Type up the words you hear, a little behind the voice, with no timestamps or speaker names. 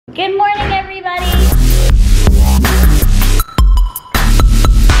Good morning, everybody.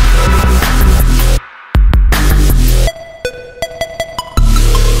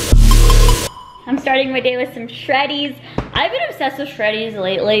 I'm starting my day with some shreddies. I've been obsessed with shreddies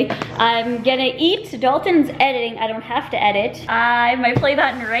lately. I'm gonna eat. Dalton's editing. I don't have to edit. I have my play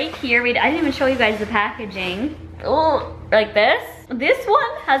button right here. Wait, I didn't even show you guys the packaging. Oh, like this. This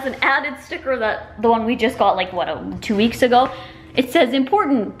one has an added sticker that the one we just got like, what, 2 weeks ago. It says,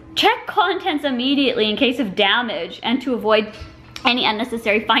 important, check contents immediately in case of damage and to avoid any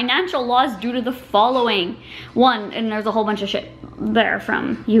unnecessary financial loss due to the following. One, and there's a whole bunch of shit there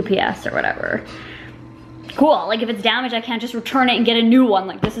from UPS or whatever. Cool, like if it's damaged, I can't just return it and get a new one.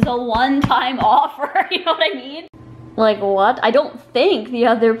 Like this is a one-time offer, you know what I mean? Like what? I don't think the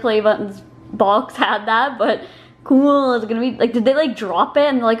other Play Buttons box had that, but cool. It's gonna be, like, did they like drop it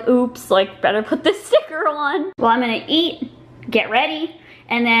and like, oops, like better put this sticker on. Well, I'm gonna eat, get ready,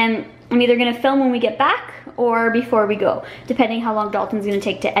 and then I'm either gonna film when we get back or before we go, depending how long Dalton's gonna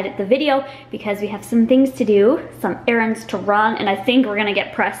take to edit the video, because we have some things to do, some errands to run, and I think we're gonna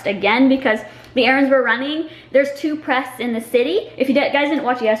get pressed again because the errands we're running, there's 2 press in the city. If you guys didn't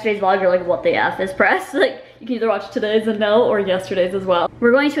watch yesterday's vlog, you're like, what the F is press? Like, you can either watch today's and now or yesterday's as well.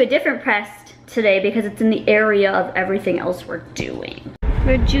 We're going to a different press today because it's in the area of everything else we're doing.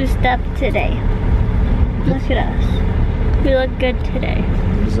 We're juiced up today. Look at us. We look good today.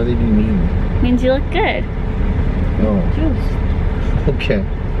 What does that even mean? It means you look good. Oh. Juiced. Okay.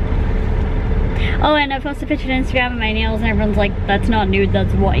 Oh, and I posted a picture on Instagram of my nails and everyone's like, that's not nude,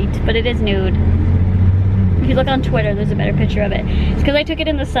 that's white. But it is nude. If you look on Twitter, there's a better picture of it. It's because I took it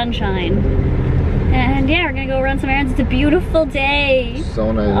in the sunshine. And yeah, we're gonna go run some errands. It's a beautiful day.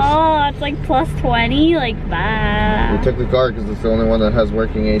 So nice. Oh, it's like plus 20, like bye. We took the car because it's the only one that has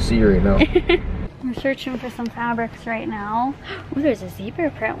working AC right now. We're searching for some fabrics right now. Oh, there's a zebra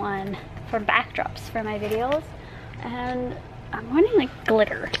print one for backdrops for my videos. And I'm wanting like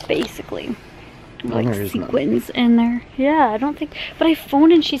glitter, basically. Like sequins in there. Yeah, I don't think, but I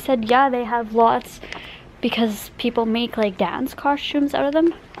phoned and she said, yeah, they have lots because people make like dance costumes out of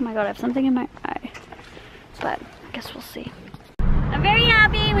them. Oh my God, I have something in my eye. But I guess we'll see. I'm very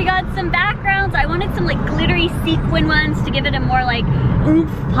happy. We got some backgrounds. I wanted some like glittery sequin ones to give it a more like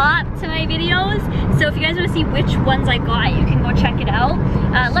oomph pop to my videos. So if you guys want to see which ones I got, you can go check it out.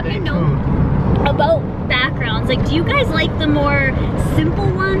 Let me know about backgrounds. Like, do you guys like the more simple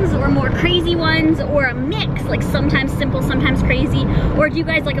ones or more crazy ones, or a mix, like sometimes simple, sometimes crazy? Or do you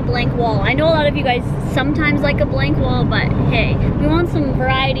guys like a blank wall? I know a lot of you guys sometimes like a blank wall, but hey, we want some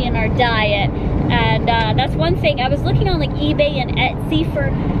variety in our diet. And that's one thing. I was looking on like eBay and Etsy for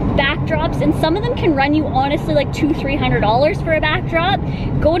backdrops, and some of them can run you honestly like $200–300 for a backdrop.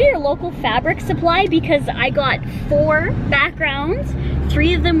 Go to your local fabric supply because I got 4 backgrounds.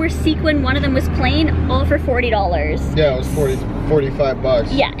 3 of them were sequin, 1 of them was plain, all for $40. Yeah, it was 45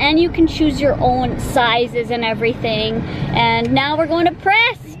 bucks. Yeah, and you can choose your own sizes and everything. And now we're going to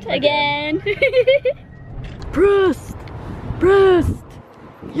Pressed again. Pressed, Pressed,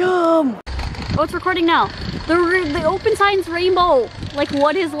 yum. Oh, it's recording now. The open sign's rainbow. Like,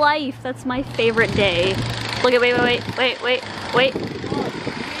 what is life? That's my favorite day. Look at, wait.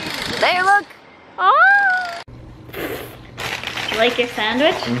 There, look. Oh! You like your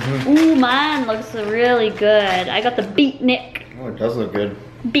sandwich? Mm-hmm. Ooh, mine looks really good. I got the beatnik. Oh, it does look good.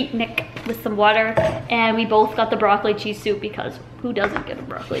 Beatnik with some water. And we both got the broccoli cheese soup because who doesn't get a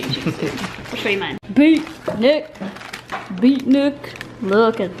broccoli cheese soup? I'll show you mine. Beatnik. Beatnik.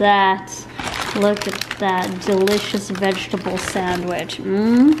 Look at that. Look at that delicious vegetable sandwich.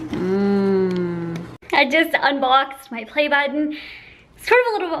 I just unboxed my play button. It's sort of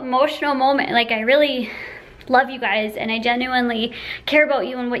a little emotional moment. Like, I really love you guys and I genuinely care about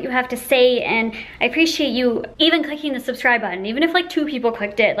you and what you have to say, and I appreciate you even clicking the subscribe button, even if like 2 people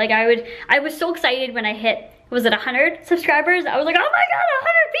clicked it. Like, I was so excited when I hit, was it 100 subscribers? I was like, oh my God,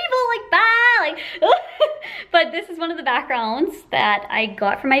 100 people, like, bye, like, but this is one of the backgrounds that I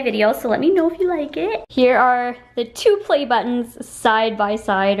got for my video, so let me know if you like it. Here are the 2 play buttons side by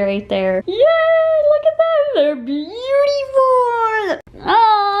side right there. Yay, look at them, they're beautiful.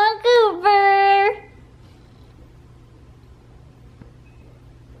 Oh, Cooper.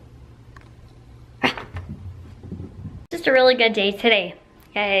 Just a really good day today.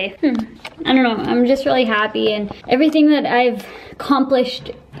 Okay. I don't know, I'm just really happy, and everything that I've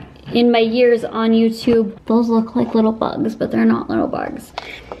accomplished in my years on YouTube, those look like little bugs, but they're not little bugs.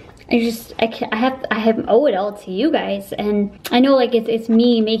 I owe it all to you guys, and I know like it's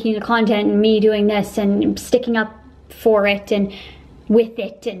me making the content and me doing this and sticking up for it and with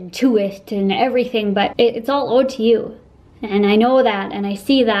it and to it and everything, but it's all owed to you. And I know that, and I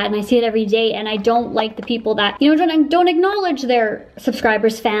see that, and I see it every day, and I don't like the people that, you know, don't acknowledge their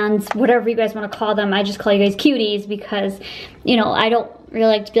subscribers, fans, whatever you guys want to call them. I just call you guys cuties because, you know, I don't really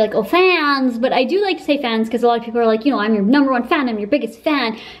like to be like, oh, fans, but I do like to say fans because a lot of people are like, you know, I'm your #1 fan, I'm your biggest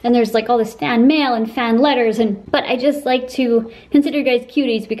fan, and there's like all this fan mail and fan letters, but I just like to consider you guys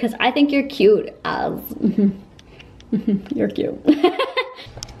cuties because I think you're cute as, you're cute.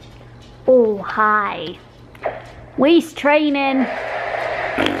 Oh, hi. Waist training.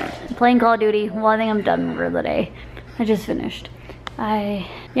 Playing Call of Duty. Well, I think I'm done for the day. I just finished. Yeah,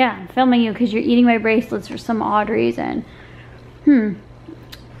 I'm filming you because you're eating my bracelets for some odd reason.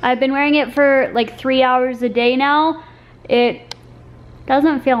 I've been wearing it for like 3 hours a day now. It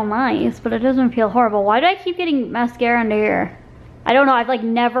doesn't feel nice, but it doesn't feel horrible. Why do I keep getting mascara under here? I don't know. I've like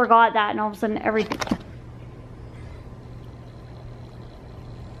never got that, and all of a sudden everything.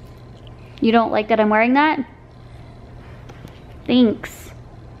 You don't like that I'm wearing that? Thanks.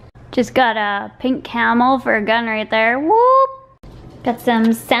 Just got a pink camel for a gun right there. Whoop! Got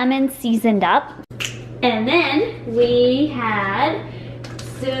some salmon seasoned up. And then we had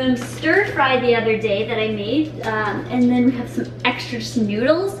some stir fry the other day that I made. And then we have some extra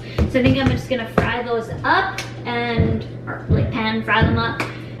noodles. So I think I'm just gonna fry those up or like pan fry them up.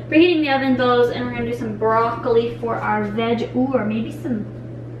 Preheating the oven those, and we're gonna do some broccoli for our veg. Ooh, or maybe some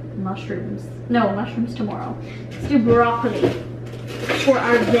mushrooms. No, mushrooms tomorrow. Let's do broccoli for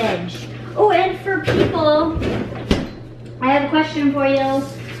our veg. Oh, and for people, I have a question for you.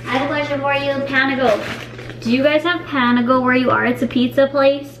 Panago. Do you guys have Panago where you are? It's a pizza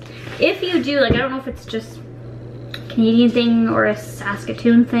place. If you do, like, I don't know if it's just a Canadian thing or a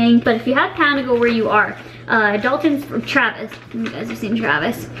Saskatoon thing, but if you have Panago where you are, Travis, you guys have seen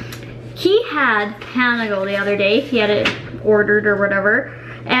Travis, he had Panago the other day. He had it ordered or whatever,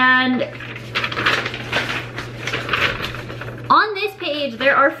 and on this page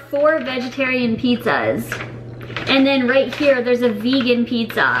there are 4 vegetarian pizzas, and then right here there's a vegan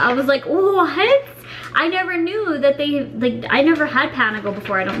pizza. I was like, what? I never knew that I never had Panago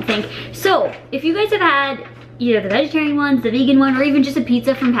before, I don't think. So if you guys have had either the vegetarian ones, the vegan one, or even just a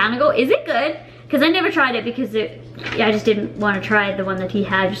pizza from Panago, is it good? Because I never tried it because I just didn't want to try the one that he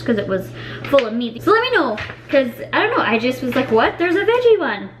had just because it was full of meat. So let me know, because I don't know, I just was like, what? There's a veggie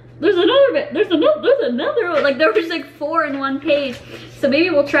one. There's another one. Like, there was like 4 in one page. So maybe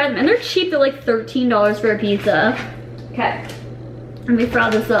we'll try them. And they're cheap. They're like $13 for a pizza. Okay. Let me fry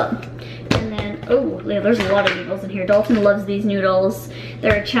this up. And then, oh, yeah, there's a lot of noodles in here. Dalton loves these noodles.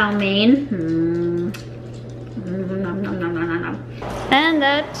 They're a chow mein. And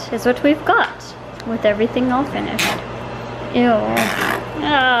that is what we've got with everything all finished. Ew.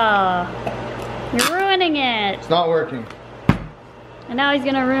 Oh, you're ruining it. It's not working. And now he's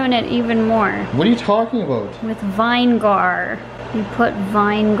gonna ruin it even more. What are you talking about? With Vinegar. You put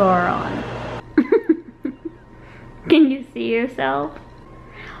Vinegar on. Can you see yourself?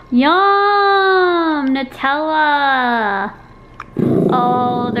 Yum! Nutella!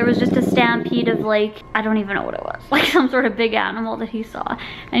 Oh, there was just a stampede of like, I don't even know what it was. Like some sort of big animal that he saw.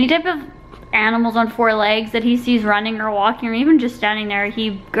 Any type of animals on 4 legs that he sees running or walking or even just standing there,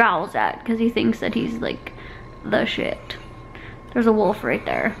 he growls at because he thinks that he's like the shit. There's a wolf right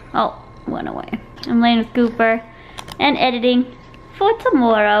there. Oh, went away. I'm laying with Cooper and editing for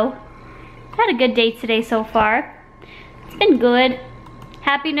tomorrow. Had a good day today so far. It's been good.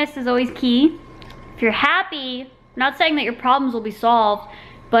 Happiness is always key. If you're happy, I'm not saying that your problems will be solved,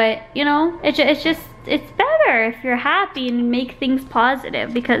 but you know, it's better if you're happy and make things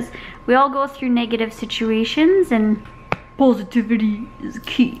positive, because we all go through negative situations and positivity is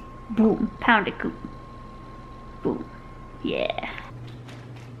key. Boom, pound it, Coop. Boom. Yeah.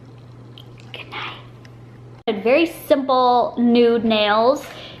 Good night. Very simple nude nails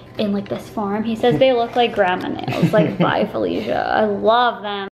in like this form. He says they look like grandma nails. Like, bye Felicia. I love them.